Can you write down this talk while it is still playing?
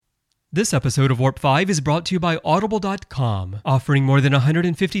This episode of Warp 5 is brought to you by Audible.com, offering more than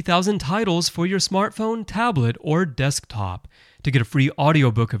 150,000 titles for your smartphone, tablet, or desktop. To get a free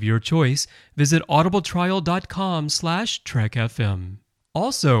audiobook of your choice, visit audibletrial.com/TrekFM.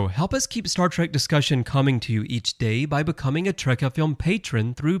 Also, help us keep Star Trek discussion coming to you each day by becoming a Trek FM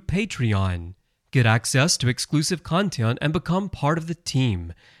patron through Patreon. Get access to exclusive content and become part of the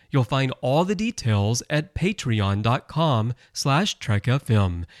team. You'll find all the details at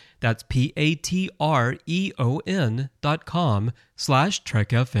patreon.com/TrekFM. That's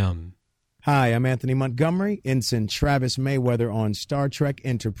patreon.com/TrekFM. Hi, I'm Anthony Montgomery, Ensign Travis Mayweather on Star Trek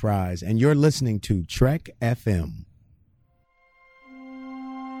Enterprise, and you're listening to Trek FM.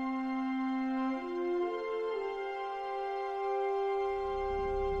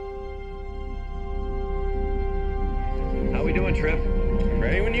 How we doing, Trip?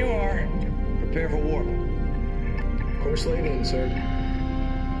 Ready when you are. Prepare for warp. Course laid in, sir.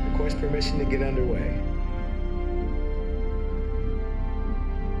 Request permission to get underway.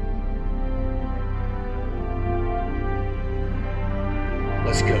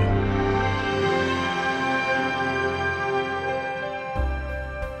 Let's go.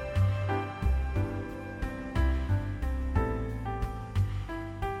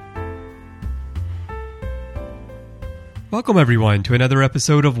 Welcome everyone to another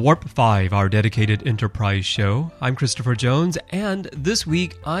episode of Warp 5, our dedicated Enterprise show. I'm Christopher Jones, and this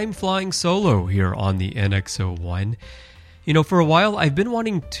week I'm flying solo here on the NX-01. You know, for a while I've been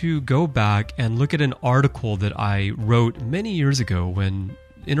wanting to go back and look at an article that I wrote many years ago when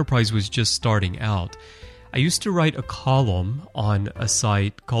Enterprise was just starting out. I used to write a column on a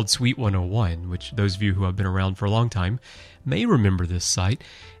site called Suite 101, which those of you who have been around for a long time may remember this site.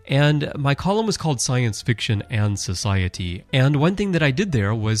 And my column was called Science Fiction and Society. And one thing that I did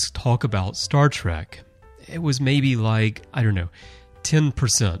there was talk about Star Trek. It was maybe like,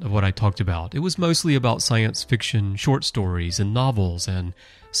 10% of what I talked about. It was mostly about science fiction short stories and novels and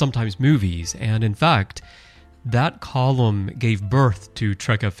sometimes movies. And in fact, that column gave birth to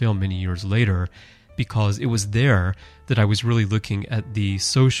Trek FM many years later because it was there that I was really looking at the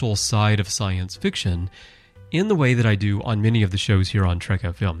social side of science fiction in the way that I do on many of the shows here on Trek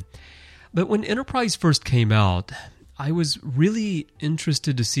FM. But when Enterprise first came out, I was really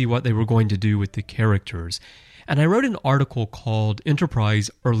interested to see what they were going to do with the characters. And I wrote an article called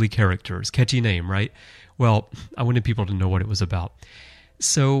Enterprise Early Characters. Catchy name, right? Well, I wanted people to know what it was about.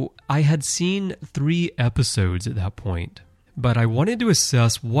 So I had seen 3 episodes at that point, but I wanted to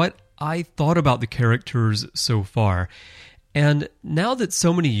assess what I thought about the characters so far. And now that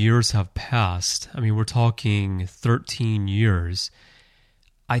so many years have passed, we're talking 13 years,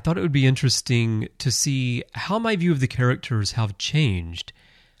 I thought it would be interesting to see how my view of the characters have changed.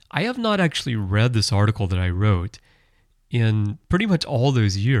 I have not actually read this article that I wrote in pretty much all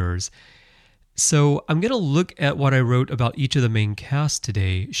those years. So I'm going to look at what I wrote about each of the main cast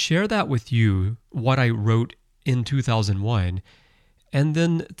today, share that with you, what I wrote in 2001, and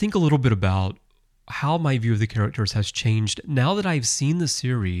then think a little bit about how my view of the characters has changed now that I've seen the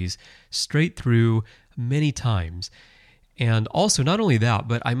series straight through many times. And also, not only that,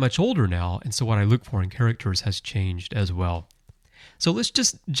 but I'm much older now, and so what I look for in characters has changed as well. So let's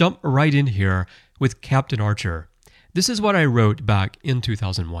just jump right in here with Captain Archer. This is what I wrote back in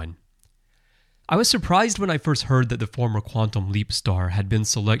 2001. I was surprised when I first heard that the former Quantum Leap star had been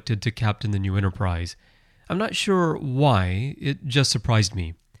selected to captain the new Enterprise. I'm not sure why, it just surprised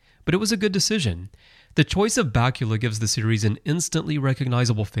me. But it was a good decision. The choice of Bakula gives the series an instantly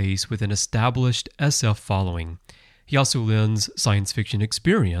recognizable face with an established SF following. He also lends science fiction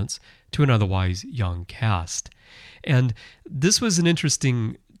experience to an otherwise young cast. And this was an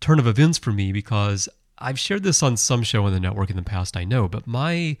interesting turn of events for me because I've shared this on some show on the network in the past, I know, but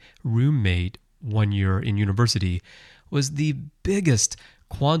my roommate one year in university was the biggest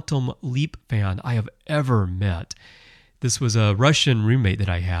Quantum Leap fan I have ever met. This was a Russian roommate that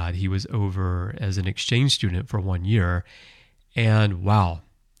I had. He was over as an exchange student for 1 year. And wow,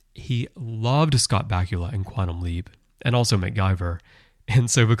 he loved Scott Bakula in Quantum Leap and also MacGyver.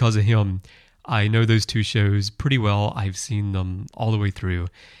 And so because of him, I know those 2 shows pretty well. I've seen them all the way through.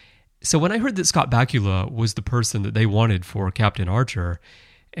 So when I heard that Scott Bakula was the person that they wanted for Captain Archer,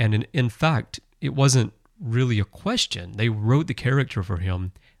 and in fact, it wasn't really a question. They wrote the character for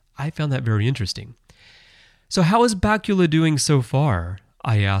him. I found that very interesting. So how is Bakula doing so far?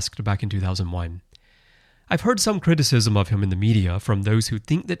 I asked back in 2001. I've heard some criticism of him in the media from those who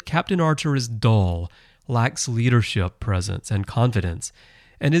think that Captain Archer is dull, lacks leadership, presence, and confidence,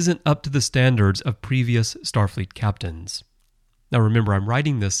 and isn't up to the standards of previous Starfleet captains. Now remember, I'm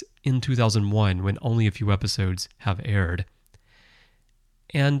writing this in 2001 when only a few episodes have aired.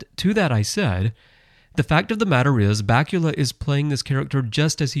 And to that I said, the fact of the matter is Bakula is playing this character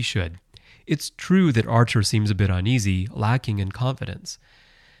just as he should. It's true that Archer seems a bit uneasy, lacking in confidence.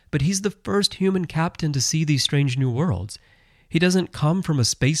 But he's the first human captain to see these strange new worlds. He doesn't come from a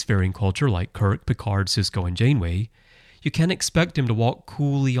spacefaring culture like Kirk, Picard, Sisko, and Janeway. You can't expect him to walk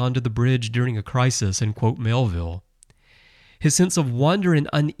coolly onto the bridge during a crisis and quote Melville. His sense of wonder and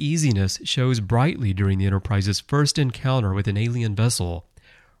uneasiness shows brightly during the Enterprise's first encounter with an alien vessel.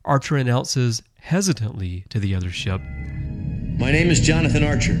 Archer announces hesitantly to the other ship, My name is Jonathan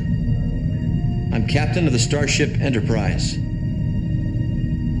Archer. I'm captain of the Starship Enterprise.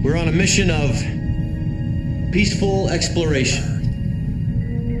 We're on a mission of peaceful exploration.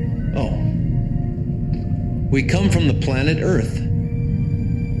 Oh. We come from the planet Earth.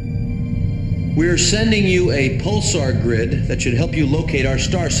 We're sending you a pulsar grid that should help you locate our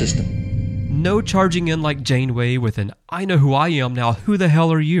star system. No charging in like Janeway with an I know who I am now, who the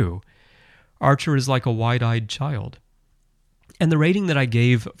hell are you? Archer is like a wide-eyed child. And the rating that I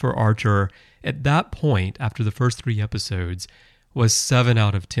gave for Archer at that point, after the first 3 episodes, was 7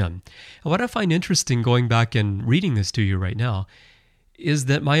 out of 10. And what I find interesting going back and reading this to you right now is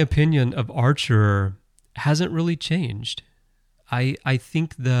that my opinion of Archer hasn't really changed. I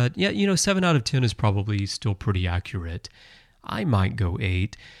think that, 7 out of 10 is probably still pretty accurate. I might go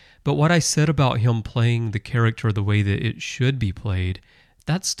 8. But what I said about him playing the character the way that it should be played,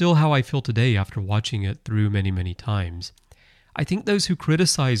 that's still how I feel today after watching it through many, many times. I think those who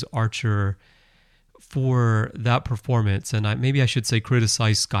criticize Archer for that performance, and maybe I should say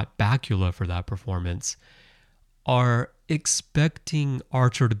criticize Scott Bakula for that performance, are expecting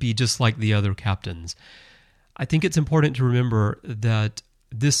Archer to be just like the other captains. I think it's important to remember that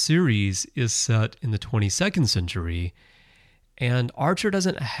this series is set in the 22nd century, and Archer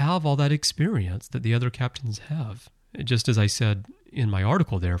doesn't have all that experience that the other captains have, just as I said in my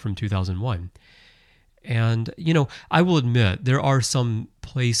article there from 2001. And, I will admit, there are some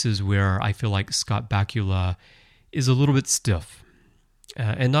places where I feel like Scott Bakula is a little bit stiff.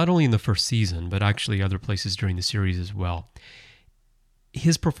 And not only in the first season, but actually other places during the series as well.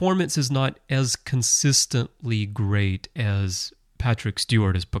 His performance is not as consistently great as Patrick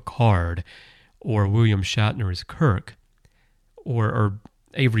Stewart as Picard, or William Shatner as Kirk, or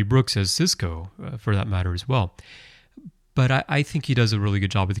Avery Brooks as Sisko, for that matter as well. But I think he does a really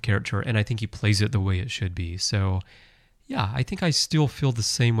good job with the character, and I think he plays it the way it should be. So, yeah, I think I still feel the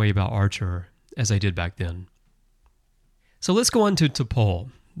same way about Archer as I did back then. So let's go on to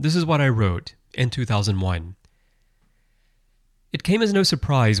T'Pol. This is what I wrote in 2001. It came as no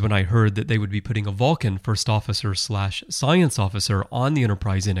surprise when I heard that they would be putting a Vulcan first officer/science officer on the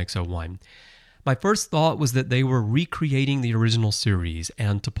Enterprise NX-01. My first thought was that they were recreating the original series,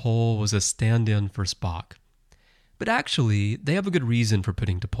 and T'Pol was a stand-in for Spock. But actually, they have a good reason for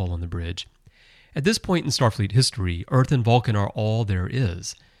putting T'Pol on the bridge. At this point in Starfleet history, Earth and Vulcan are all there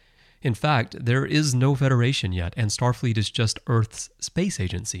is. In fact, there is no Federation yet, and Starfleet is just Earth's space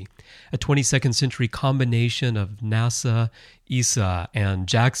agency, a 22nd century combination of NASA, ESA, and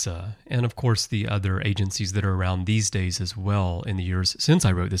JAXA, and of course the other agencies that are around these days as well in the years since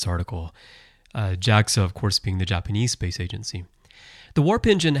I wrote this article. JAXA, of course, being the Japanese space agency. The warp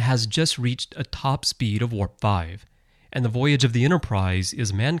engine has just reached a top speed of warp 5. And the voyage of the Enterprise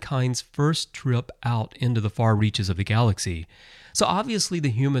is mankind's first trip out into the far reaches of the galaxy. So obviously the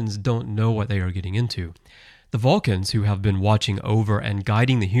humans don't know what they are getting into. The Vulcans, who have been watching over and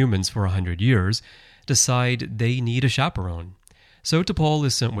guiding the humans for 100 years, decide they need a chaperone. So T'Pol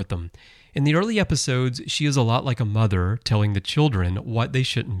is sent with them. In the early episodes, she is a lot like a mother telling the children what they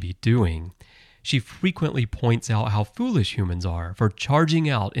shouldn't be doing. She frequently points out how foolish humans are for charging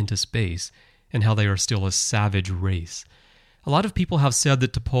out into space, and how they are still a savage race. A lot of people have said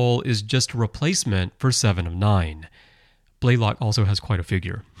that T'Pol is just a replacement for 7 of 9. Blaylock also has quite a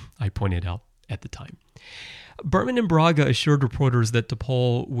figure, I pointed out at the time. Berman and Braga assured reporters that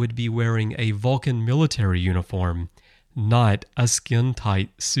T'Pol would be wearing a Vulcan military uniform, not a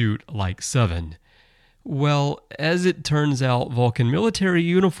skin-tight suit like 7. Well, as it turns out, Vulcan military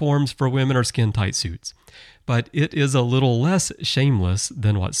uniforms for women are skin-tight suits, but it is a little less shameless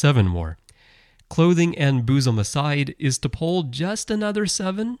than what 7 wore. Clothing and bosom aside, is T'Pol just another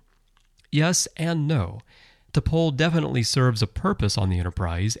 7? Yes and no. T'Pol definitely serves a purpose on the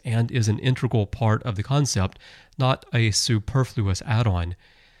Enterprise and is an integral part of the concept, not a superfluous add-on.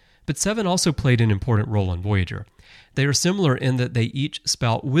 But 7 also played an important role on Voyager. They are similar in that they each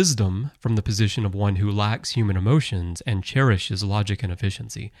spout wisdom from the position of one who lacks human emotions and cherishes logic and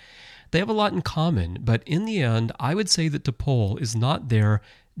efficiency. They have a lot in common, but in the end, I would say that T'Pol is not there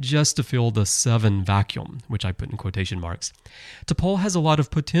just to fill the Seven vacuum, which I put in quotation marks. T'Pol has a lot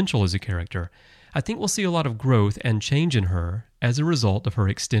of potential as a character. I think we'll see a lot of growth and change in her as a result of her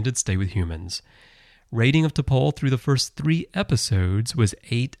extended stay with humans. Rating of T'Pol through the first 3 episodes was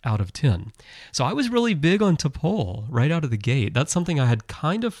 8 out of 10. So I was really big on T'Pol right out of the gate. That's something I had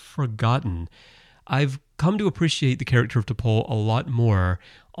kind of forgotten. I've come to appreciate the character of T'Pol a lot more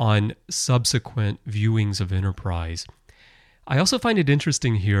on subsequent viewings of Enterprise. I also find it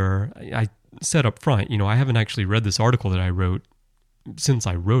interesting here, I said up front, I haven't actually read this article that I wrote since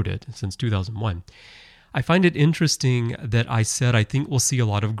 2001. I find it interesting that I said I think we'll see a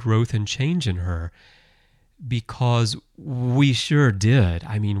lot of growth and change in her, because we sure did.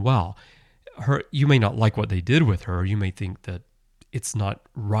 I mean, wow, you may not like what they did with her. You may think that it's not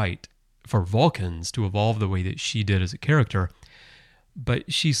right for Vulcans to evolve the way that she did as a character,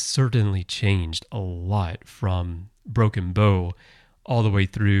 but she certainly changed a lot from Broken Bow all the way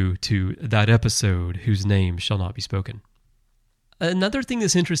through to that episode whose name shall not be spoken. Another thing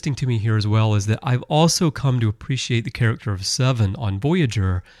that's interesting to me here as well is that I've also come to appreciate the character of Seven on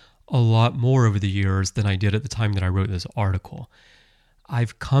Voyager a lot more over the years than I did at the time that I wrote this article.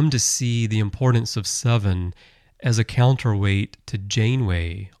 I've come to see the importance of Seven as a counterweight to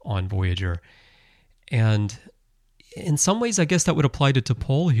Janeway on Voyager. And in some ways, I guess that would apply to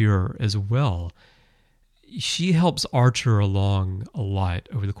T'Pol here as well. She helps Archer along a lot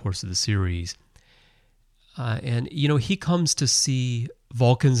over the course of the series. And he comes to see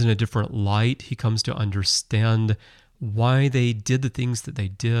Vulcans in a different light. He comes to understand why they did the things that they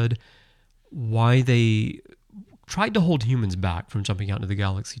did, why they tried to hold humans back from jumping out into the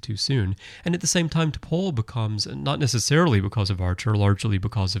galaxy too soon. And at the same time, T'Pol becomes, not necessarily because of Archer, largely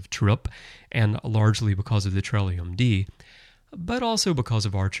because of Trip, and largely because of the Trellium D, but also because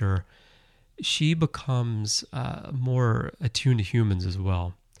of Archer, she becomes more attuned to humans as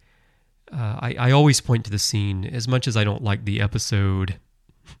well. I always point to the scene, as much as I don't like the episode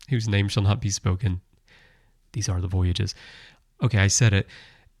whose name shall not be spoken. These are the voyages. Okay, I said it.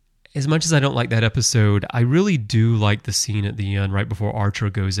 As much as I don't like that episode, I really do like the scene at the end right before Archer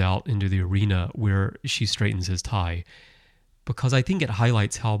goes out into the arena where she straightens his tie, because I think it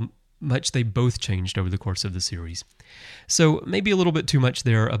highlights how much they both changed over the course of the series. So maybe a little bit too much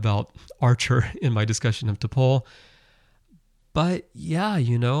there about Archer in my discussion of T'Pol. But yeah,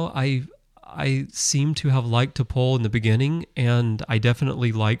 I seem to have liked T'Pol in the beginning, and I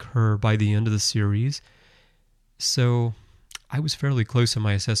definitely like her by the end of the series. So I was fairly close in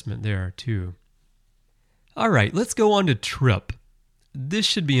my assessment there, too. All right, let's go on to Trip. This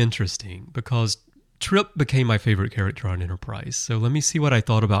should be interesting, because Trip became my favorite character on Enterprise, so let me see what I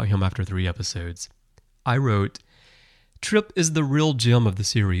thought about him after 3 episodes. I wrote, Trip is the real gem of the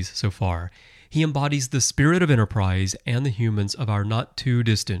series so far. He embodies the spirit of Enterprise and the humans of our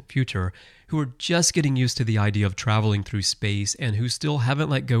not-too-distant future, who are just getting used to the idea of traveling through space and who still haven't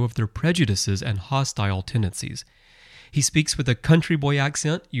let go of their prejudices and hostile tendencies. He speaks with a country boy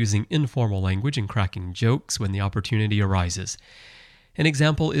accent, using informal language and cracking jokes when the opportunity arises. An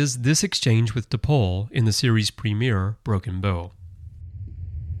example is this exchange with T'Pol in the series premiere, Broken Bow.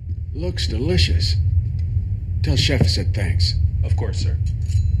 Looks delicious. Tell Chef I said thanks. Of course, sir.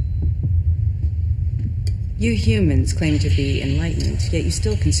 You humans claim to be enlightened, yet you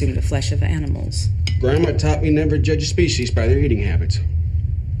still consume the flesh of animals. Grandma taught me never to judge a species by their eating habits.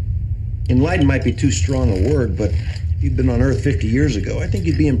 Enlightened might be too strong a word, but if you'd been on Earth 50 years ago, I think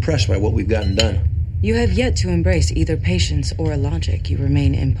you'd be impressed by what we've gotten done. You have yet to embrace either patience or logic. You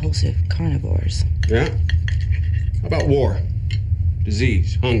remain impulsive carnivores. Yeah? How about war?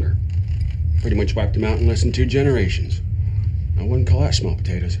 Disease? Hunger? Pretty much wiped them out in less than 2 generations. I wouldn't call that small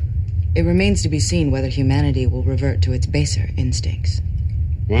potatoes. It remains to be seen whether humanity will revert to its baser instincts.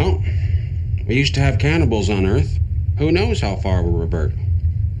 Well, we used to have cannibals on Earth. Who knows how far we'll revert?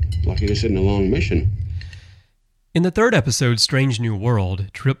 Lucky this isn't a long mission. In the 3rd episode, Strange New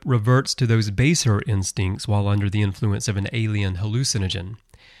World, Trip reverts to those baser instincts while under the influence of an alien hallucinogen.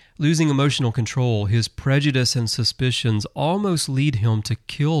 Losing emotional control, his prejudice and suspicions almost lead him to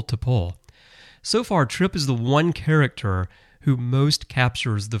kill T'Pol. So far, Trip is the one character who most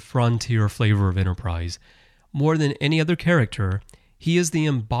captures the frontier flavor of Enterprise. More than any other character, he is the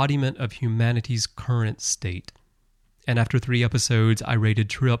embodiment of humanity's current state. And after 3 episodes, I rated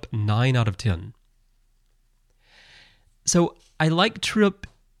Trip 9 out of 10. So I like Trip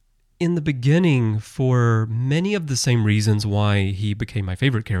in the beginning for many of the same reasons why he became my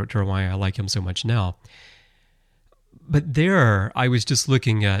favorite character and why I like him so much now. But there, I was just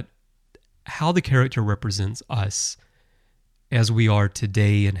looking at how the character represents us as we are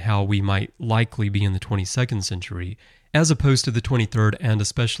today and how we might likely be in the 22nd century. as opposed to the 23rd and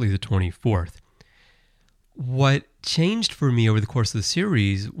especially the 24th. What changed for me over the course of the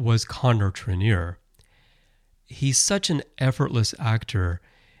series was Connor Trinneer. He's such an effortless actor,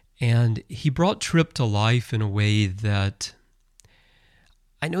 and he brought Trip to life in a way that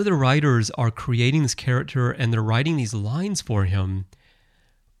I know the writers are creating this character and they're writing these lines for him,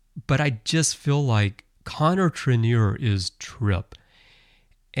 but I just feel like Connor Trinneer is Trip.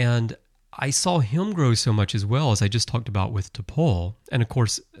 And I saw him grow so much as well, as I just talked about with T'Pol. And of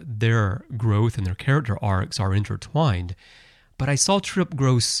course, their growth and their character arcs are intertwined. But I saw Trip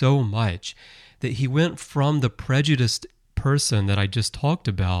grow so much that he went from the prejudiced person that I just talked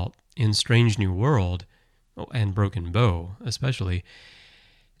about in Strange New World, and Broken Bow especially,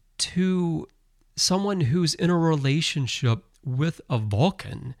 to someone who's in a relationship with a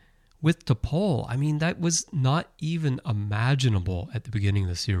Vulcan, with T'Pol. I mean, that was not even imaginable at the beginning of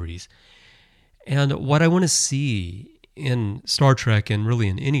the series. And what I want to see in Star Trek, and really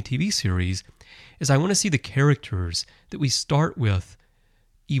in any TV series, is I want to see the characters that we start with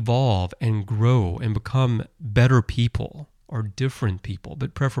evolve and grow and become better people, or different people,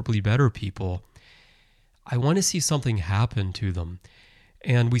 but preferably better people. I want to see something happen to them.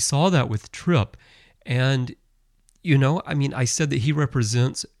 And we saw that with Trip. And, you know, I mean, I said that he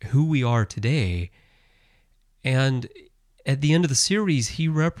represents who we are today. And at the end of the series, he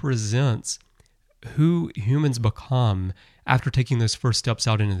represents who humans become after taking those first steps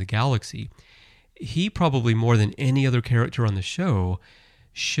out into the galaxy. He probably more than any other character on the show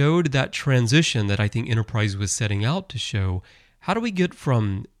showed that transition that I think Enterprise was setting out to show. How do we get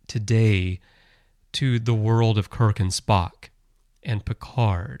from today to the world of Kirk and Spock and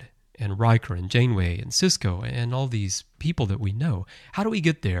Picard and Riker and Janeway and Sisko and all these people that we know? How do we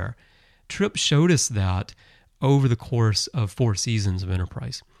get there? Trip showed us that over the course of 4 seasons of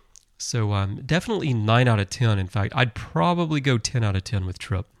Enterprise. So definitely 9 out of 10. In fact, I'd probably go 10 out of 10 with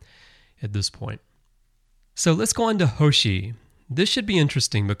Trip at this point. So let's go on to Hoshi. This should be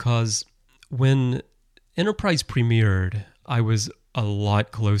interesting because when Enterprise premiered, I was a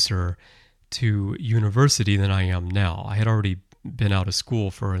lot closer to university than I am now. I had already been out of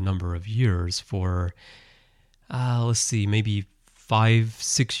school for a number of years, for, maybe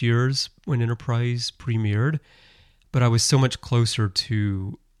 5-6 years when Enterprise premiered. But I was so much closer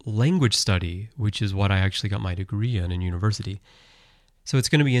to language study, which is what I actually got my degree in university. So it's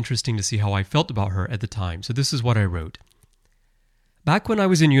going to be interesting to see how I felt about her at the time. So this is what I wrote. Back when I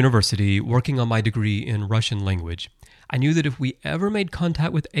was in university working on my degree in Russian language, I knew that if we ever made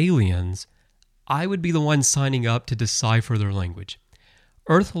contact with aliens, I would be the one signing up to decipher their language.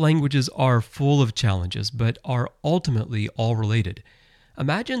 Earth languages are full of challenges, but are ultimately all related.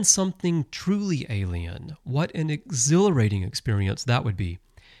 Imagine something truly alien. What an exhilarating experience that would be.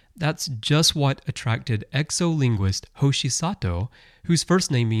 That's just what attracted exolinguist Hoshi Sato, whose first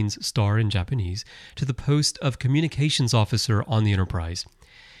name means star in Japanese, to the post of communications officer on the Enterprise.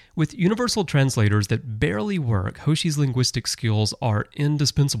 With universal translators that barely work, Hoshi's linguistic skills are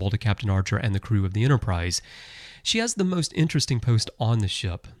indispensable to Captain Archer and the crew of the Enterprise. She has the most interesting post on the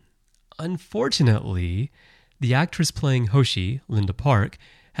ship. Unfortunately, the actress playing Hoshi, Linda Park,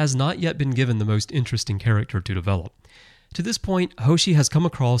 has not yet been given the most interesting character to develop. To this point, Hoshi has come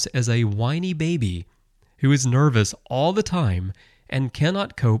across as a whiny baby who is nervous all the time and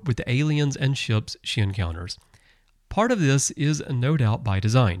cannot cope with the aliens and ships she encounters. Part of this is no doubt by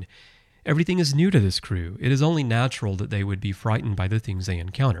design. Everything is new to this crew. It is only natural that they would be frightened by the things they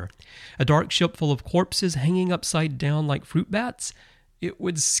encounter. A dark ship full of corpses hanging upside down like fruit bats? It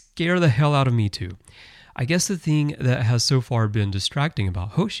would scare the hell out of me too. I guess the thing that has so far been distracting about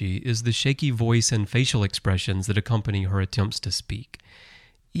Hoshi is the shaky voice and facial expressions that accompany her attempts to speak.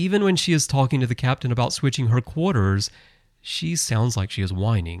 Even when she is talking to the captain about switching her quarters, she sounds like she is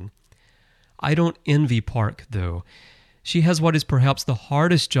whining. I don't envy Park, though. She has what is perhaps the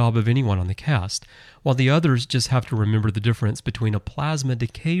hardest job of anyone on the cast, while the others just have to remember the difference between a plasma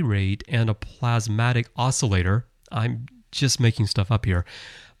decay rate and a plasmatic oscillator. I'm just making stuff up here.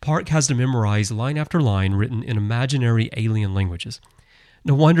 Park has to memorize line after line written in imaginary alien languages.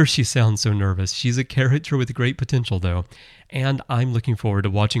 No wonder she sounds so nervous. She's a character with great potential, though, and I'm looking forward to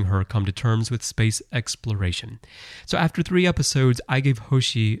watching her come to terms with space exploration. So after 3 episodes, I gave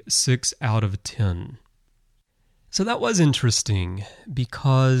Hoshi 6 out of 10. So that was interesting,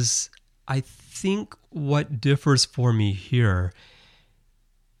 because I think what differs for me here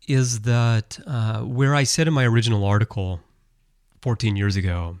is that where I said in my original article 14 years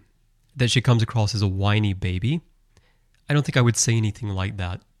ago that she comes across as a whiny baby, I don't think I would say anything like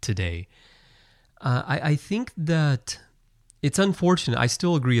that today. I think that It's unfortunate. I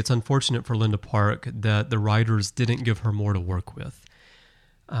still agree it's unfortunate for Linda Park that the writers didn't give her more to work with.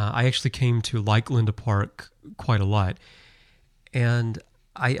 I actually came to like Linda Park quite a lot. And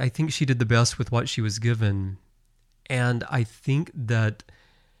I think she did the best with what she was given. And I think that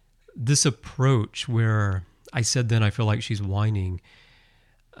this approach where I said then I feel like she's whining,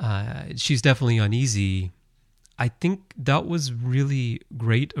 she's definitely uneasy. I think that was really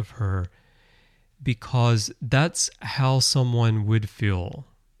great of her, because that's how someone would feel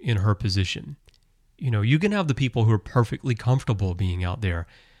in her position. You know, you can have the people who are perfectly comfortable being out there.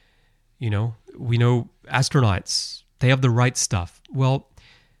 You know, we know astronauts, they have the right stuff. Well,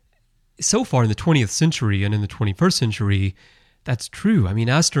 so far in the 20th century and in the 21st century, that's true. I mean,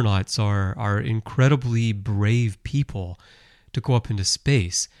 astronauts are incredibly brave people to go up into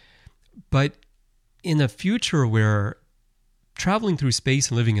space. But in a future where traveling through space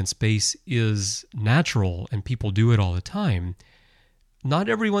and living in space is natural and people do it all the time, not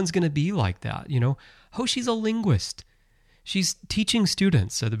everyone's going to be like that. You know, Hoshi's a linguist. She's teaching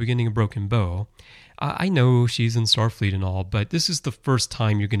students at the beginning of Broken Bow. I know she's in Starfleet and all, but this is the first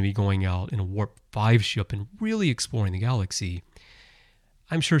time you're going to be going out in a Warp 5 ship and really exploring the galaxy.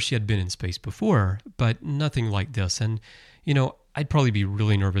 I'm sure she had been in space before, but nothing like this. And, you know, I'd probably be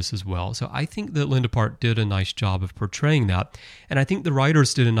really nervous as well. So I think that Linda Park did a nice job of portraying that. And I think the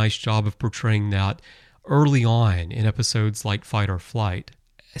writers did a nice job of portraying that early on in episodes like Fight or Flight.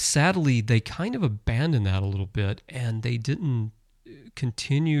 Sadly, they kind of abandoned that a little bit, and they didn't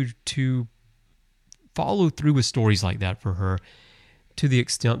continue to follow through with stories like that for her to the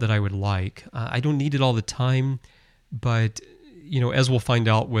extent that I would like. I don't need it all the time, but, you know, as we'll find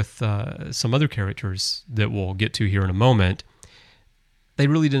out with some other characters that we'll get to here in a moment, they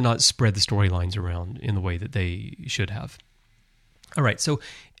really did not spread the storylines around in the way that they should have. All right, so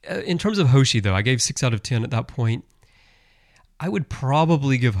in terms of Hoshi, though, I gave 6 out of 10 at that point. I would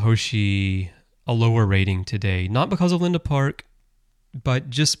probably give Hoshi a lower rating today, not because of Linda Park,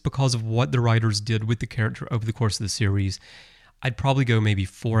 but just because of what the writers did with the character over the course of the series. I'd probably go maybe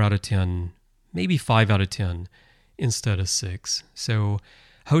 4 out of 10, maybe 5 out of 10 instead of 6. So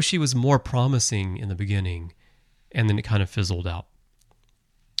Hoshi was more promising in the beginning, and then it kind of fizzled out.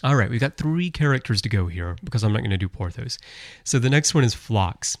 All right, we've got 3 characters to go here because I'm not going to do Porthos. So the next one is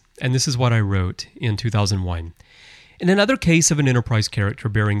Phlox, and this is what I wrote in 2001. In another case of an Enterprise character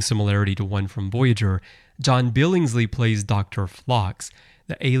bearing similarity to one from Voyager, John Billingsley plays Dr. Phlox,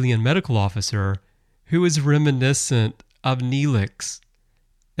 the alien medical officer, who is reminiscent of Neelix.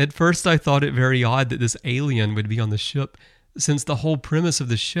 At first I thought it very odd that this alien would be on the ship, since the whole premise of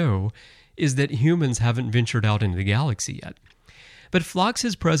the show is that humans haven't ventured out into the galaxy yet. But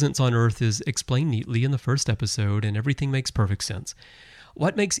Phlox's presence on Earth is explained neatly in the first episode, and everything makes perfect sense.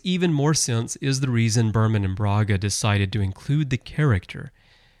 What makes even more sense is the reason Berman and Braga decided to include the character.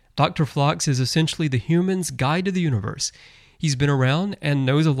 Dr. Phlox is essentially the human's guide to the universe. He's been around and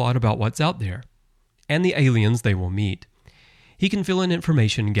knows a lot about what's out there, and the aliens they will meet. He can fill in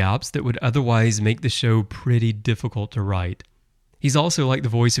information gaps that would otherwise make the show pretty difficult to write. He's also like the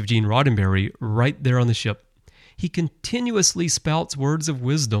voice of Gene Roddenberry right there on the ship. He continuously spouts words of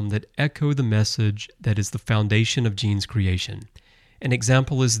wisdom that echo the message that is the foundation of Gene's creation. An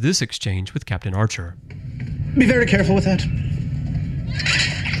example is this exchange with Captain Archer. Be very careful with that.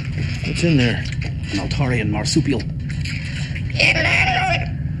 What's in there? An Altarian marsupial.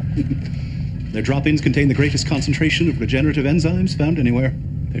 Their droppings contain the greatest concentration of regenerative enzymes found anywhere.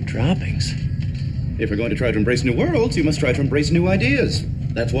 Their droppings? If you're going to try to embrace new worlds, you must try to embrace new ideas.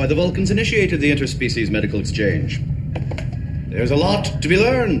 That's why the Vulcans initiated the interspecies medical exchange. There's a lot to be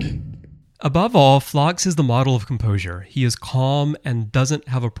learned. Above all, Phlox is the model of composure. He is calm and doesn't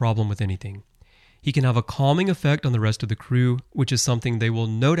have a problem with anything. He can have a calming effect on the rest of the crew, which is something they will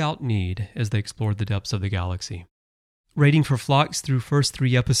no doubt need as they explore the depths of the galaxy. Rating for Phlox through first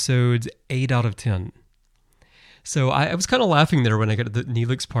 3 episodes, 8 out of 10. So I was kind of laughing there when I got to the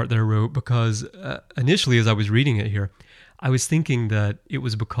Neelix part that I wrote, because initially as I was reading it here, I was thinking that it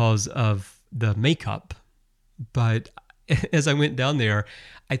was because of the makeup. But as I went down there,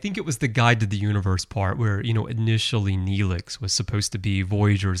 I think it was the guide to the universe part where, you know, initially Neelix was supposed to be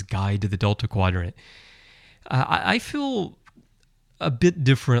Voyager's guide to the Delta Quadrant. I feel a bit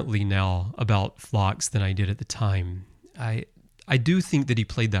differently now about Phlox than I did at the time. I do think that he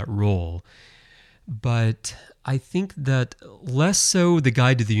played that role, but I think that less so the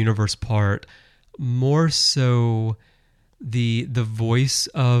guide to the universe part, more so the voice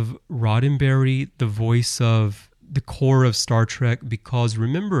of Roddenberry, the voice of the core of Star Trek, because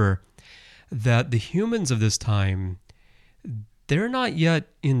remember that the humans of this time, they're not yet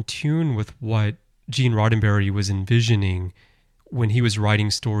in tune with what Gene Roddenberry was envisioning when he was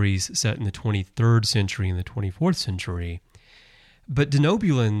writing stories set in the 23rd century and the 24th century. But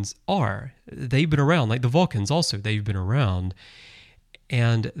denobulans they've been around, like the Vulcans also, they've been around,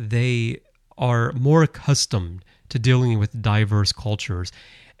 and they are more accustomed to dealing with diverse cultures.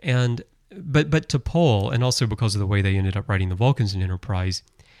 But T'Pol, and also because of the way they ended up writing the Vulcans in Enterprise,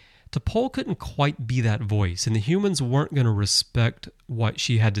 T'Pol couldn't quite be that voice, and the humans weren't going to respect what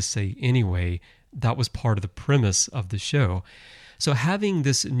she had to say anyway. That was part of the premise of the show. So having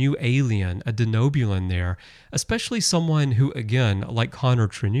this new alien, a denobulan there, especially someone who, again, like Connor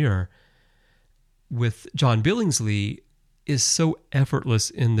Trinneer, with John Billingsley, is so effortless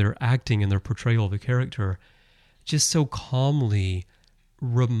in their acting and their portrayal of the character, just so calmly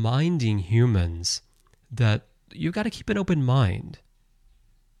reminding humans that you've got to keep an open mind.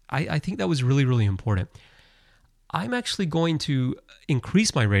 I think that was really, really important. I'm actually going to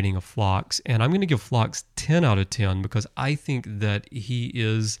increase my rating of Phlox, and I'm going to give Phlox 10 out of 10 because I think that he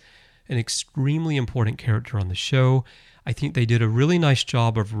is an extremely important character on the show. I think they did a really nice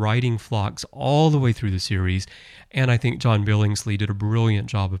job of writing Phlox all the way through the series, and I think John Billingsley did a brilliant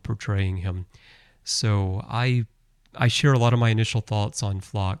job of portraying him. So I share a lot of my initial thoughts on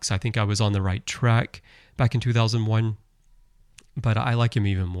Phlox. I think I was on the right track back in 2001, but I like him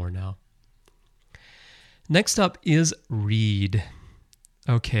even more now. Next up is Reed.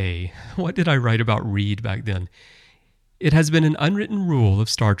 Okay, what did I write about Reed back then? It has been an unwritten rule of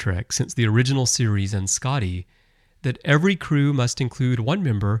Star Trek since the original series and Scotty that every crew must include one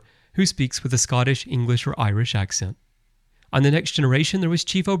member who speaks with a Scottish, English, or Irish accent. On The Next Generation, there was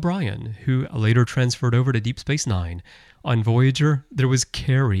Chief O'Brien, who later transferred over to Deep Space Nine. On Voyager, there was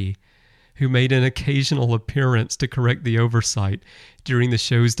Carrie, who made an occasional appearance to correct the oversight during the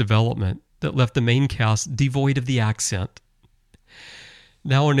show's development that left the main cast devoid of the accent.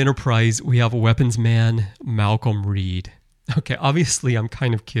 Now on Enterprise, we have weapons man Malcolm Reed. Okay, obviously I'm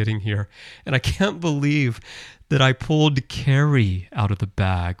kind of kidding here, and I can't believe that I pulled Carrie out of the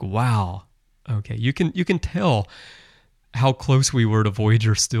bag. Wow. Okay, you can tell how close we were to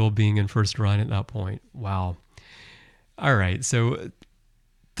Voyager still being in first run at that point. Wow. All right, so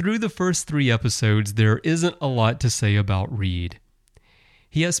through the first 3 episodes, there isn't a lot to say about Reed.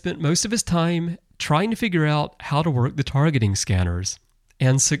 He has spent most of his time trying to figure out how to work the targeting scanners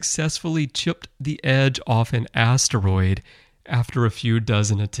and successfully chipped the edge off an asteroid after a few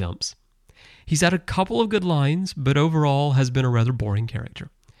dozen attempts. He's had a couple of good lines, but overall has been a rather boring character.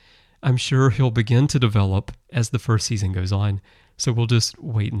 I'm sure he'll begin to develop as the first season goes on, so we'll just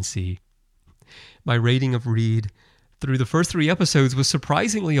wait and see. My rating of Reed through the first 3 episodes was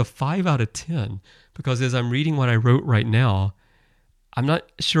surprisingly a 5 out of 10, because as I'm reading what I wrote right now, I'm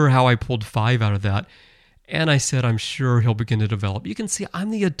not sure how I pulled 5 out of that, and I said I'm sure he'll begin to develop. You can see I'm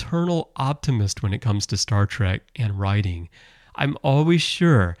the eternal optimist when it comes to Star Trek and writing. I'm always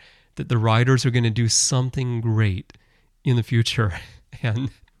sure that the writers are going to do something great in the future, and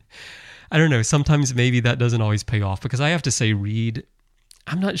I don't know, sometimes maybe that doesn't always pay off, because I have to say, Reed,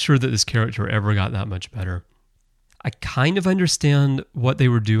 I'm not sure that this character ever got that much better. I kind of understand what they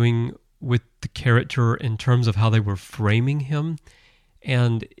were doing with the character in terms of how they were framing him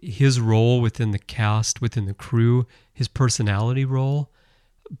and his role within the cast, within the crew, his personality role,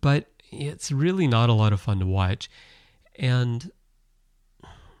 but it's really not a lot of fun to watch. And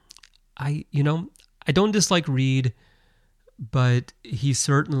I don't dislike Reed, but he's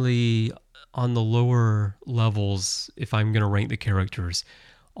certainly on the lower levels if I'm going to rank the characters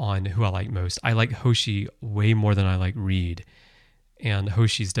on who I like most. I like Hoshi way more than I like Reed. And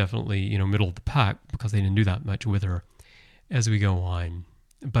Hoshi's definitely, middle of the pack because they didn't do that much with her as we go on.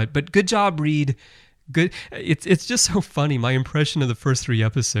 But good job, Reed. Good. It's just so funny. My impression of the first 3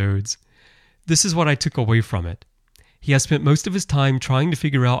 episodes, this is what I took away from it. He has spent most of his time trying to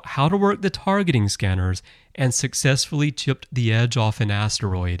figure out how to work the targeting scanners and successfully chipped the edge off an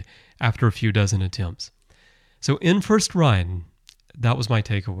asteroid after a few dozen attempts. So in first run, that was my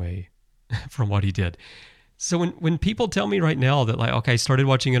takeaway from what he did. So when people tell me right now that, like, okay, I started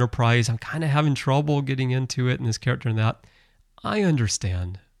watching Enterprise, I'm kind of having trouble getting into it and this character and that, I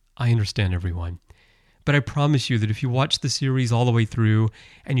understand. I understand everyone. But I promise you that if you watch the series all the way through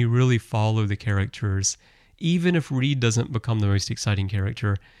and you really follow the characters, even if Reed doesn't become the most exciting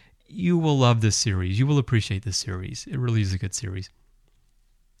character, you will love this series. You will appreciate this series. It really is a good series.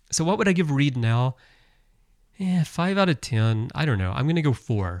 So what would I give Reed now? 5 out of 10. I don't know. I'm going to go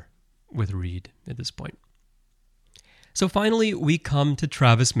 4 with Reed at this point. So finally, we come to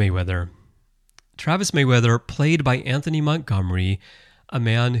Travis Mayweather. Travis Mayweather, played by Anthony Montgomery, a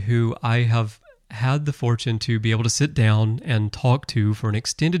man who I have had the fortune to be able to sit down and talk to for an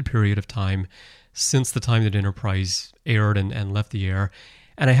extended period of time since the time that Enterprise aired and left the air.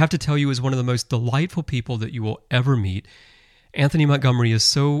 And I have to tell you, is one of the most delightful people that you will ever meet. Anthony Montgomery is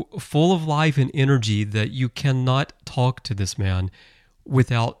so full of life and energy that you cannot talk to this man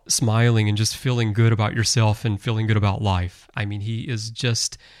without smiling and just feeling good about yourself and feeling good about life. I mean, he is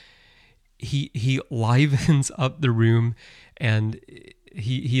just, he livens up the room, and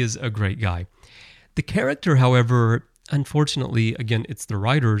he is a great guy. The character, however, unfortunately, again, it's the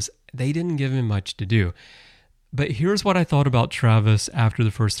writers, they didn't give him much to do. But here's what I thought about Travis after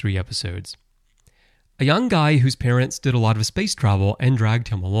the first 3 episodes. A young guy whose parents did a lot of space travel and dragged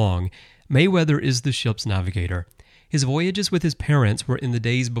him along, Mayweather is the ship's navigator. His voyages with his parents were in the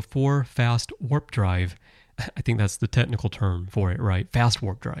days before fast warp drive. I think that's the technical term for it, right? Fast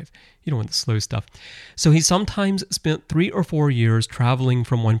warp drive. You don't want the slow stuff. So he sometimes spent 3 or 4 years traveling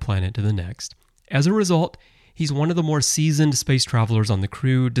from one planet to the next. As a result, he's one of the more seasoned space travelers on the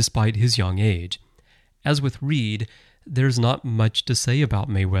crew despite his young age. As with Reed, there's not much to say about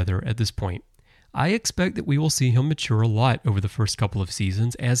Mayweather at this point. I expect that we will see him mature a lot over the first couple of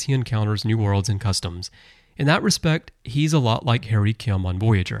seasons as he encounters new worlds and customs. In that respect, he's a lot like Harry Kim on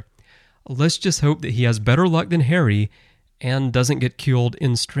Voyager. Let's just hope that he has better luck than Harry and doesn't get killed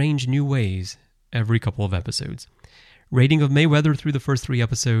in strange new ways every couple of episodes. Rating of Mayweather through the first 3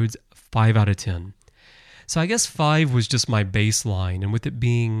 episodes, 5 out of 10. So I guess 5 was just my baseline, and with it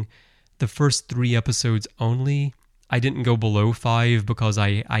being the first 3 episodes only, I didn't go below 5 because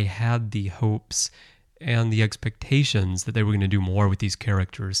I had the hopes and the expectations that they were going to do more with these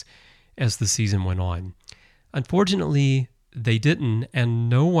characters as the season went on. Unfortunately, they didn't, and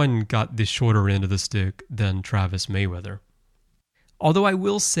no one got the shorter end of the stick than Travis Mayweather. Although I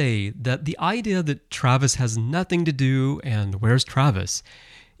will say that the idea that Travis has nothing to do and where's Travis?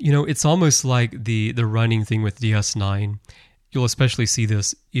 You know, it's almost like the running thing with DS9. You'll especially see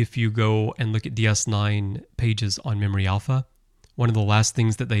this if you go and look at DS9 pages on Memory Alpha. One of the last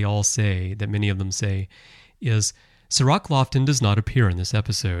things that they all say, that many of them say, is, Cirroc Lofton does not appear in this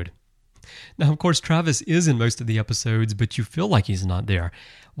episode. Now, of course, Travis is in most of the episodes, but you feel like he's not there.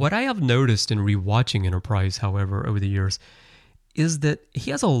 What I have noticed in rewatching Enterprise, however, over the years, is that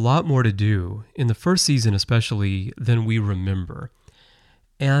he has a lot more to do, in the first season especially, than we remember.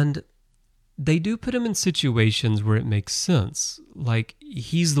 And they do put him in situations where it makes sense, like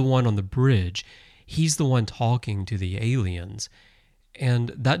he's the one on the bridge, he's the one talking to the aliens. And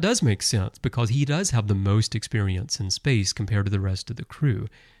that does make sense because he does have the most experience in space compared to the rest of the crew,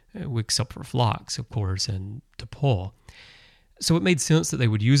 except for Phlox, of course, and T'Pol. So it made sense that they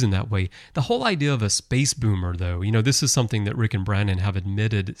would use him that way. The whole idea of a space boomer, though, you know, this is something that Rick and Brandon have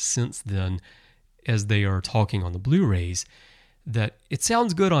admitted since then as they are talking on the Blu-rays, that it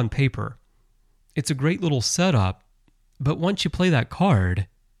sounds good on paper. It's a great little setup, but once you play that card,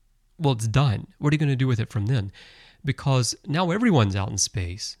 well, it's done. What are you going to do with it from then? Because now everyone's out in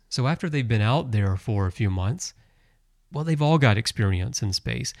space. So after they've been out there for a few months, well, they've all got experience in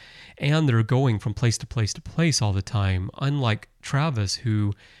space. And they're going from place to place to place all the time, unlike Travis,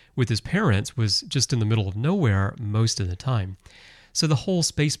 who, with his parents, was just in the middle of nowhere most of the time. So the whole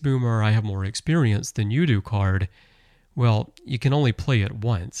space boomer, I have more experience than you do card, well, you can only play it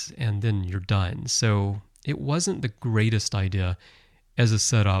once, and then you're done. So it wasn't the greatest idea as a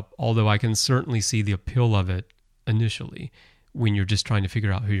setup, although I can certainly see the appeal of it initially when you're just trying to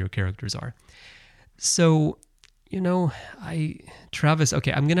figure out who your characters are. So, you know, Travis,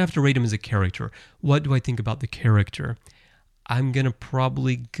 okay, I'm going to have to rate him as a character. What do I think about the character? I'm going to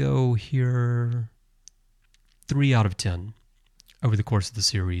probably go here 3 out of 10 over the course of the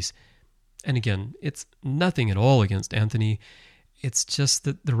series. And again, it's nothing at all against Anthony. It's just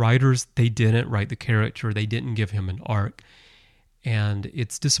that the writers, they didn't write the character. They didn't give him an arc. And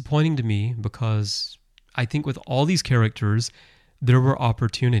it's disappointing to me because I think with all these characters, there were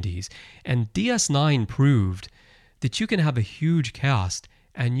opportunities. And DS9 proved that you can have a huge cast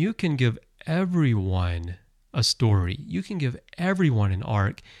and you can give everyone a story. You can give everyone an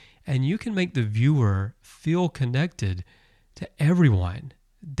arc and you can make the viewer feel connected to everyone.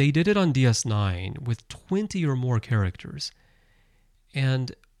 They did it on DS9 with 20 or more characters.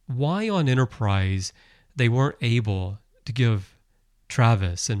 And why on Enterprise they weren't able to give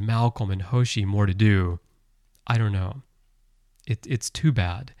Travis and Malcolm and Hoshi more to do, I don't know. It's too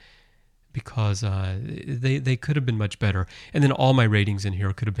bad because they could have been much better. And then all my ratings in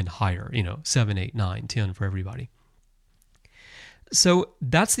here could have been higher, 7, 8, 9, 10 for everybody. So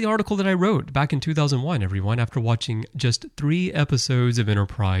that's the article that I wrote back in 2001, everyone, after watching just 3 episodes of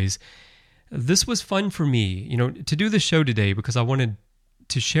Enterprise. This was fun for me, to do the show today because I wanted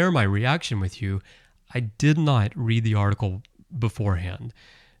to share my reaction with you. I did not read the article beforehand.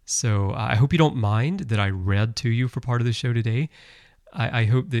 So I hope you don't mind that I read to you for part of the show today. I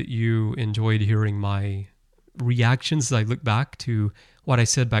hope that you enjoyed hearing my reactions as I look back to what I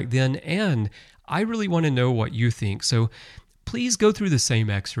said back then, and I really want to know what you think. So please go through the same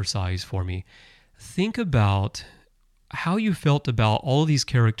exercise for me. Think about how you felt about all of these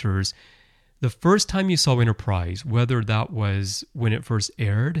characters the first time you saw Enterprise, whether that was when it first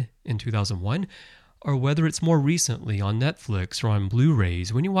aired in 2001, or whether it's more recently on Netflix or on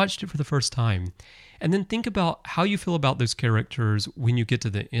Blu-rays when you watched it for the first time. And then think about how you feel about those characters when you get to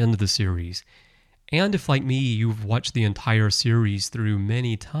the end of the series. And if, like me, you've watched the entire series through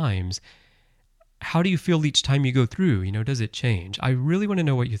many times, how do you feel each time you go through? Does it change? I really want to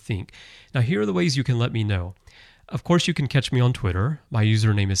know what you think. Now, here are the ways you can let me know. Of course, you can catch me on Twitter. My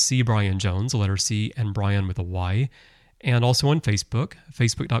username is CBrianJones, the letter C and Brian with a Y. And also on Facebook,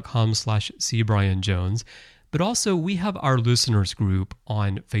 facebook.com/CBrianJones. But also, we have our listeners group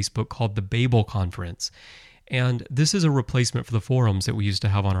on Facebook called the Babel Conference. And this is a replacement for the forums that we used to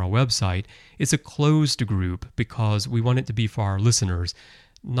have on our website. It's a closed group because we want it to be for our listeners,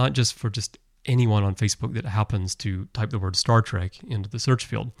 not just for just anyone on Facebook that happens to type the word Star Trek into the search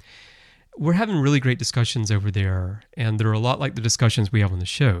field. We're having really great discussions over there, and they're a lot like the discussions we have on the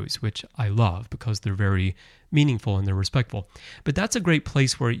shows, which I love because they're very meaningful and they're respectful. But that's a great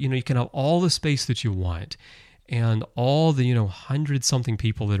place where, you can have all the space that you want and all the, 100-something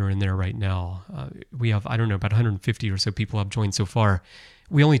people that are in there right now. We have, about 150 or so people have joined so far.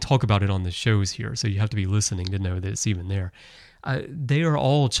 We only talk about it on the shows here, so you have to be listening to know that it's even there. They are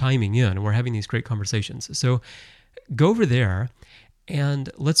all chiming in, and we're having these great conversations. So go over there and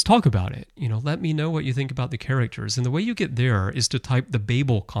let's talk about it. Let me know what you think about the characters. And the way you get there is to type the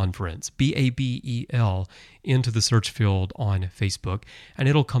Babel Conference, Babel, into the search field on Facebook, and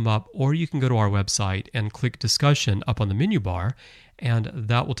it'll come up. Or you can go to our website and click discussion up on the menu bar, and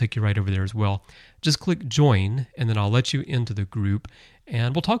that will take you right over there as well. Just click join, and then I'll let you into the group,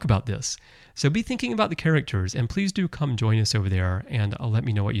 and we'll talk about this. So be thinking about the characters, and please do come join us over there, and let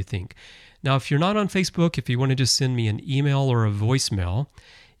me know what you think. Now, if you're not on Facebook, if you want to just send me an email or a voicemail,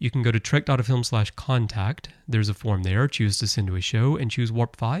 you can go to trek.fm/contact. There's a form there. Choose to send to a show and choose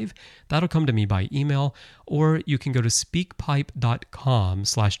Warp 5. That'll come to me by email. Or you can go to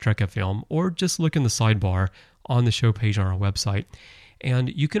speakpipe.com/trekfm, or just look in the sidebar on the show page on our website.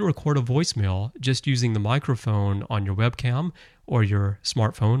 And you can record a voicemail just using the microphone on your webcam or your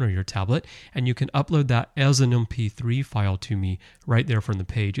smartphone or your tablet, and you can upload that as an MP3 file to me right there from the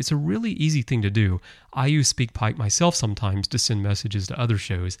page. It's a really easy thing to do. I use SpeakPipe myself sometimes to send messages to other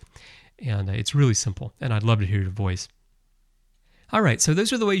shows, and it's really simple, and I'd love to hear your voice. All right, so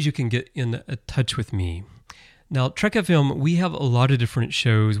those are the ways you can get in touch with me. Now, Trek FM, we have a lot of different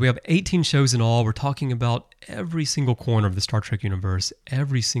shows. We have 18 shows in all. We're talking about every single corner of the Star Trek universe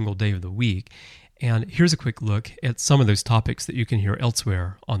every single day of the week. And here's a quick look at some of those topics that you can hear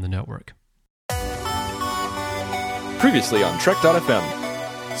elsewhere on the network. Previously on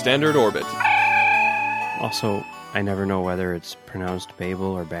Trek.fm, Standard Orbit. Also, I never know whether it's pronounced Babel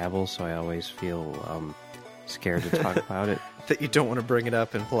or Babel, so I always feel scared to talk about it. That you don't want to bring it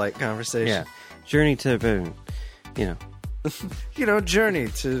up in polite conversation. Yeah. Journey to, journey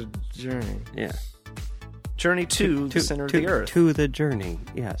to journey. Yeah. Journey to the center of the Earth. To the journey,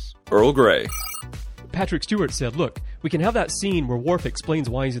 yes. Earl Grey. Patrick Stewart said, look, we can have that scene where Worf explains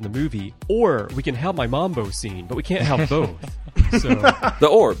why he's in the movie, or we can have my Mambo scene, but we can't have both. So The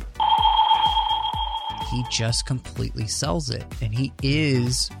Orb. He just completely sells it, and he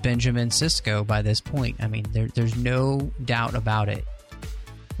is Benjamin Sisko by this point. I mean, there's no doubt about it.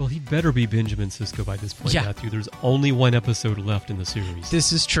 Well, he better be Benjamin Sisko by this point, Yeah. Matthew. There's only one episode left in the series.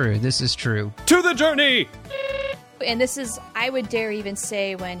 This is true. To the journey! And this is, I would dare even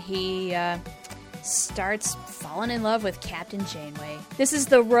say, when he starts falling in love with Captain Janeway. This is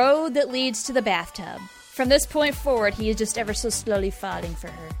the road that leads to the bathtub. From this point forward, he is just ever so slowly falling for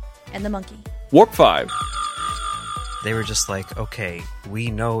her. And the monkey. Warp 5. They were just like, okay, we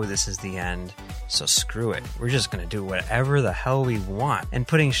know this is the end, so screw it. We're just going to do whatever the hell we want. And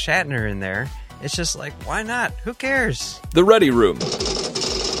putting Shatner in there, it's just like, why not? Who cares? The Ready Room.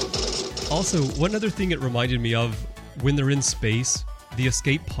 Also, one other thing it reminded me of, when they're in space, the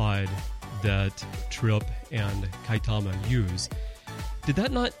escape pod that Trip and Kaitama use, did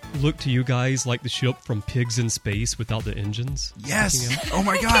that not look to you guys like the ship from Pigs in Space without the engines? Yes. Oh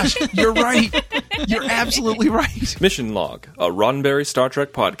my gosh, you're right. You're absolutely right. Mission Log, a Roddenberry Star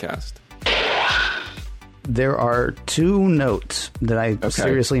Trek podcast. There are two notes that I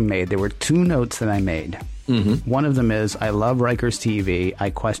seriously made. There were two notes that I made. Mm-hmm. One of them is, I love Riker's TV.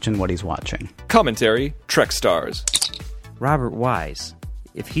 I question what he's watching. Commentary, Trek Stars. Robert Wise.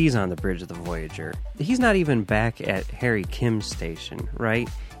 if he's on the bridge of the Voyager, he's not even back at Harry Kim's station, right?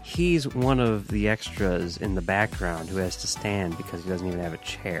 He's one of the extras in the background who has to stand because he doesn't even have a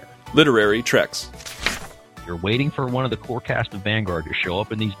chair. Literary Treks. You're waiting for one of the core cast of Vanguard to show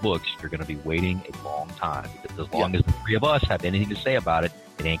up in these books, you're going to be waiting a long time. Because as long as the three of us have anything to say about it,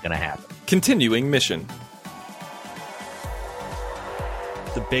 it ain't going to happen. Continuing mission.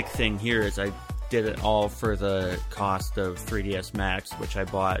 The big thing here is I did it all for the cost of 3DS Max, which I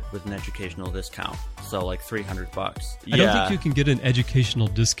bought with an educational discount. So like $300. I don't think you can get an educational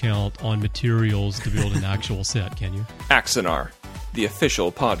discount on materials to build an actual set, can you? Axanar, the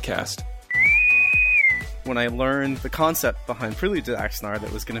official podcast. When I learned the concept behind Prelude to Axanar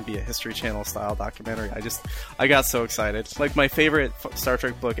that was going to be a History Channel style documentary, I got so excited. Like, my favorite Star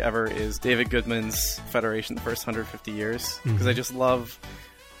Trek book ever is David Goodman's Federation, the First 150 Years, because I just love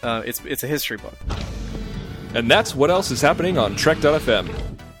it's a history book. And that's what else is happening on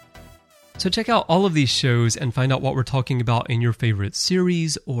Trek.fm. So check out all of these shows and find out what we're talking about in your favorite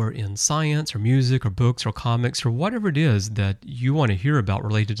series, or in science or music or books or comics or whatever it is that you want to hear about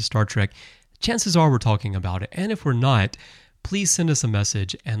related to Star Trek. Chances are we're talking about it. And if we're not, please send us a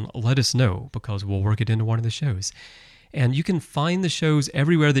message and let us know, because we'll work it into one of the shows. And you can find the shows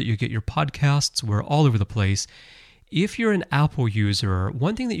everywhere that you get your podcasts. We're all over the place. If you're an Apple user,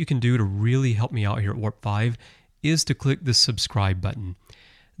 one thing that you can do to really help me out here at Warp 5 is to click the subscribe button.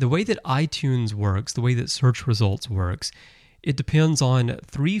 The way that iTunes works, the way that search results works, it depends on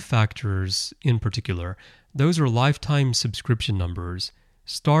 3 factors in particular. Those are lifetime subscription numbers,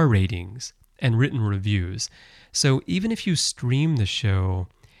 star ratings, and written reviews. So even if you stream the show,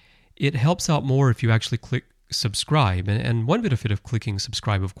 it helps out more if you actually click subscribe. And one benefit of clicking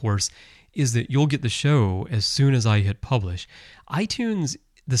subscribe, of course, is that you'll get the show as soon as I hit publish. iTunes,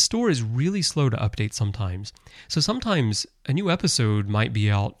 the store is really slow to update sometimes. So sometimes a new episode might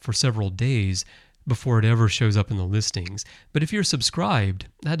be out for several days before it ever shows up in the listings. But if you're subscribed,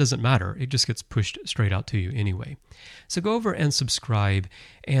 that doesn't matter. It just gets pushed straight out to you anyway. So go over and subscribe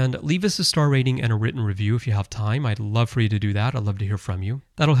and leave us a star rating and a written review if you have time. I'd love for you to do that. I'd love to hear from you.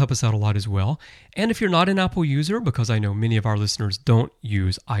 That'll help us out a lot as well. And if you're not an Apple user, because I know many of our listeners don't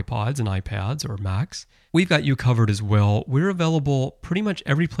use iPods and iPads or Macs, we've got you covered as well. We're available pretty much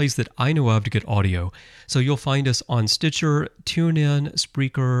every place that I know of to get audio. So you'll find us on Stitcher, TuneIn,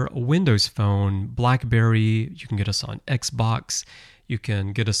 Spreaker, Windows Phone, BlackBerry. You can get us on Xbox. You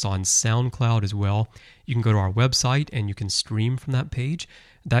can get us on SoundCloud as well. You can go to our website and you can stream from that page.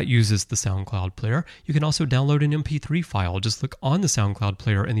 That uses the SoundCloud player. You can also download an MP3 file. Just look on the SoundCloud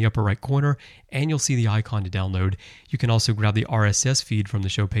player in the upper right corner and you'll see the icon to download. You can also grab the RSS feed from the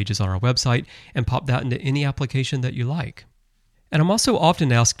show pages on our website and pop that into any application that you like. And I'm also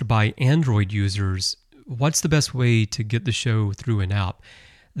often asked by Android users, what's the best way to get the show through an app?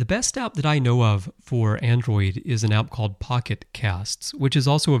 The best app that I know of for Android is an app called Pocket Casts, which is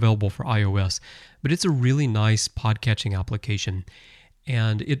also available for iOS, but it's a really nice podcatching application.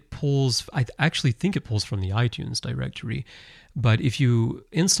 And it pulls, I actually think it pulls from the iTunes directory. But if you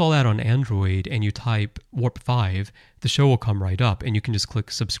install that on Android and you type Warp 5, the show will come right up and you can just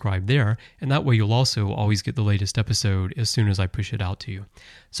click subscribe there. And that way you'll also always get the latest episode as soon as I push it out to you.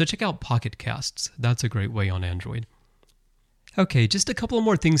 So check out Pocket Casts. That's a great way on Android. Okay, just a couple of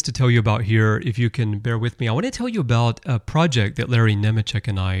more things to tell you about here, if you can bear with me. I want to tell you about a project that Larry Nemecek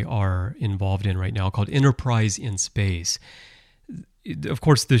and I are involved in right now called Enterprise in Space. Of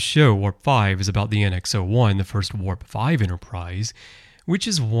course, this show, Warp 5, is about the NX-01, the first Warp 5 Enterprise, which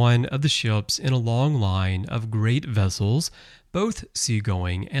is one of the ships in a long line of great vessels, both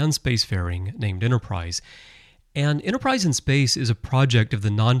seagoing and spacefaring, named Enterprise. And Enterprise in Space is a project of the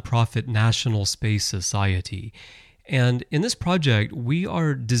nonprofit National Space Society. And in this project, we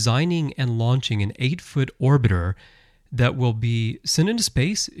are designing and launching an 8-foot orbiter that will be sent into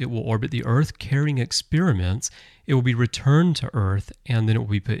space. It will orbit the Earth carrying experiments. It will be returned to Earth, and then it will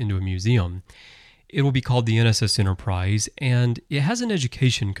be put into a museum. It will be called the NSS Enterprise, and it has an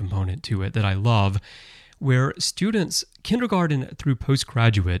education component to it that I love, where students, kindergarten through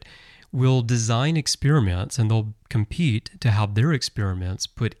postgraduate, will design experiments, and they'll compete to have their experiments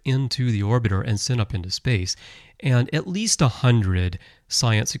put into the orbiter and sent up into space. And at least 100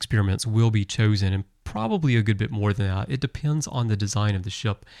 science experiments will be chosen, and probably a good bit more than that. It depends on the design of the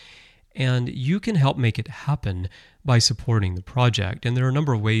ship. And you can help make it happen by supporting the project. And there are a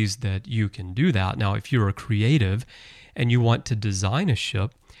number of ways that you can do that. Now, if you're a creative and you want to design a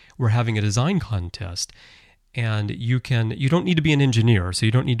ship, we're having a design contest. And you don't need to be an engineer, so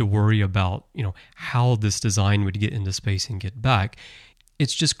you don't need to worry about, how this design would get into space and get back.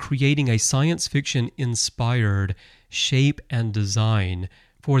 It's just creating a science fiction inspired shape and design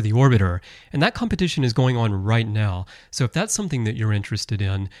for the orbiter. And that competition is going on right now. So if that's something that you're interested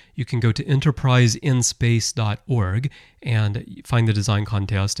in, you can go to enterpriseinspace.org and find the design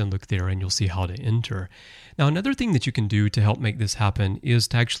contest and look there, and you'll see how to enter. Now, another thing that you can do to help make this happen is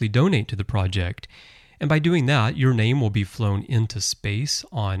to actually donate to the project. And by doing that, your name will be flown into space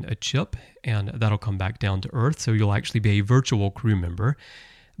on a chip, and that'll come back down to Earth. So you'll actually be a virtual crew member.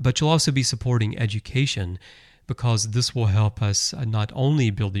 But you'll also be supporting education, because this will help us not only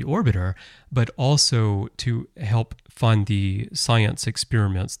build the orbiter, but also to help fund the science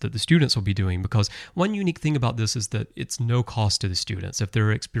experiments that the students will be doing. Because one unique thing about this is that it's no cost to the students. If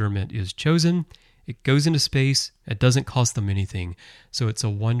their experiment is chosen, it goes into space, it doesn't cost them anything. So it's a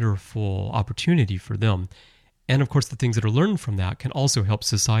wonderful opportunity for them. And of course, the things that are learned from that can also help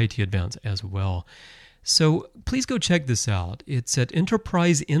society advance as well. So please go check this out. It's at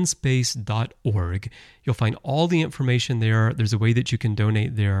enterpriseinspace.org. You'll find all the information there. There's a way that you can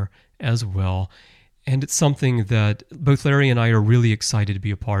donate there as well. And it's something that both Larry and I are really excited to be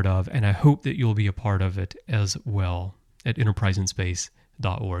a part of, and I hope that you'll be a part of it as well at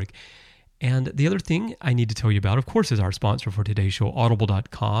enterpriseinspace.org. And the other thing I need to tell you about, of course, is our sponsor for today's show,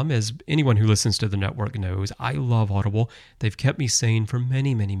 Audible.com. As anyone who listens to the network knows, I love Audible. They've kept me sane for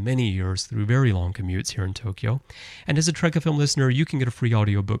many, many, many years through very long commutes here in Tokyo. And as a Trek FM listener, you can get a free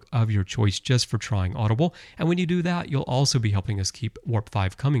audiobook of your choice just for trying Audible. And when you do that, you'll also be helping us keep Warp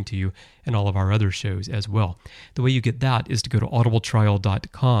 5 coming to you and all of our other shows as well. The way you get that is to go to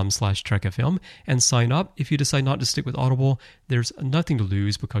audibletrial.com/trekfm and sign up. If you decide not to stick with Audible, there's nothing to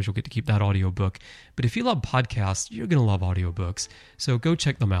lose because you'll get to keep that audiobook. But if you love podcasts, you're going to love audiobooks. So go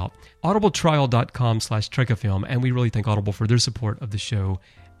check them out. audibletrial.com/trekfm. And we really thank Audible for their support of the show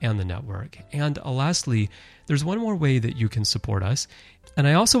and the network. And lastly, there's one more way that you can support us. And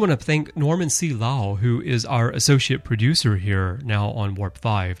I also want to thank Norman C. Lau, who is our associate producer here now on Warp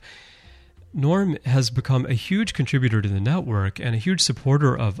 5. Norm has become a huge contributor to the network and a huge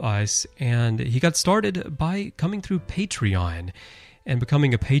supporter of us, and he got started by coming through Patreon and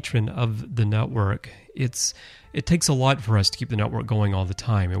becoming a patron of the network. It takes a lot for us to keep the network going all the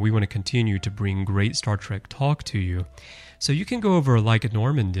time, and we want to continue to bring great Star Trek talk to you. So you can go over like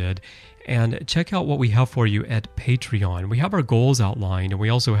Norman did and check out what we have for you at Patreon. We have our goals outlined, and we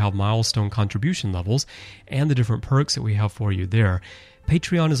also have milestone contribution levels and the different perks that we have for you there.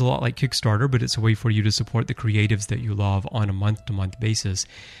 Patreon is a lot like Kickstarter, but it's a way for you to support the creatives that you love on a month-to-month basis.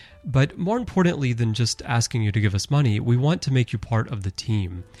 But more importantly than just asking you to give us money, we want to make you part of the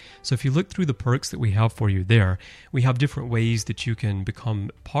team. So if you look through the perks that we have for you there, we have different ways that you can become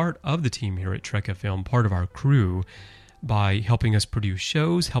part of the team here at Trek FM, part of our crew, by helping us produce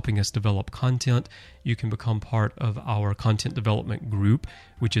shows, helping us develop content. You can become part of our content development group,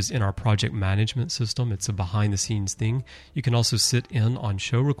 which is in our project management system. It's a behind-the-scenes thing. You can also sit in on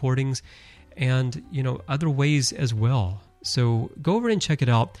show recordings and, other ways as well. So go over and check it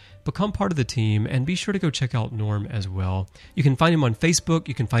out, become part of the team, and be sure to go check out Norm as well. You can find him on Facebook.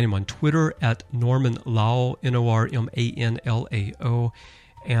 You can find him on Twitter at Norman Lau, Normanlao.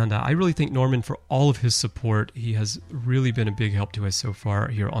 And I really thank Norman for all of his support. He has really been a big help to us so far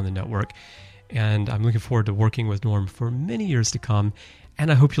here on the network. And I'm looking forward to working with Norm for many years to come.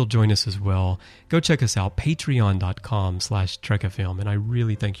 And I hope you'll join us as well. Go check us out, patreon.com/trekfm. And I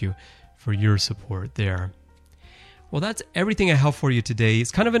really thank you for your support there. Well, that's everything I have for you today.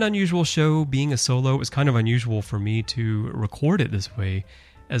 It's kind of an unusual show. Being a solo, it was kind of unusual for me to record it this way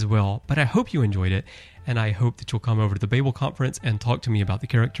as well. But I hope you enjoyed it. And I hope that you'll come over to the Babel Conference and talk to me about the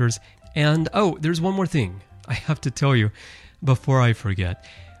characters. And, there's one more thing I have to tell you before I forget.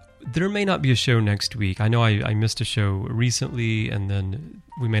 There may not be a show next week. I know I missed a show recently, and then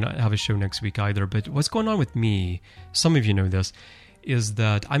we may not have a show next week either. But what's going on with me, some of you know this, is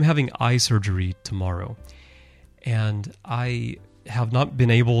that I'm having eye surgery tomorrow. And I have not been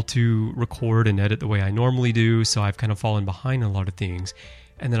able to record and edit the way I normally do, so I've kind of fallen behind on a lot of things.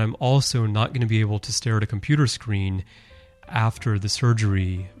 And then I'm also not going to be able to stare at a computer screen after the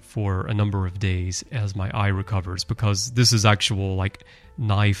surgery for a number of days as my eye recovers, because this is actual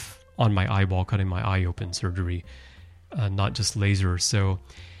knife on my eyeball cutting my eye open surgery, not just laser. So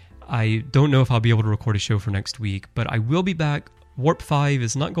I don't know if I'll be able to record a show for next week, but I will be back. Warp 5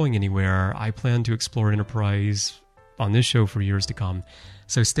 is not going anywhere. I plan to explore Enterprise on this show for years to come.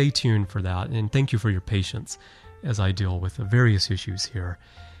 So stay tuned for that, and thank you for your patience as I deal with the various issues here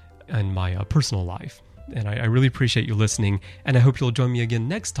in my personal life. And I really appreciate you listening, and I hope you'll join me again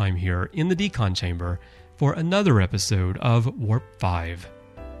next time here in the Decon Chamber for another episode of Warp 5.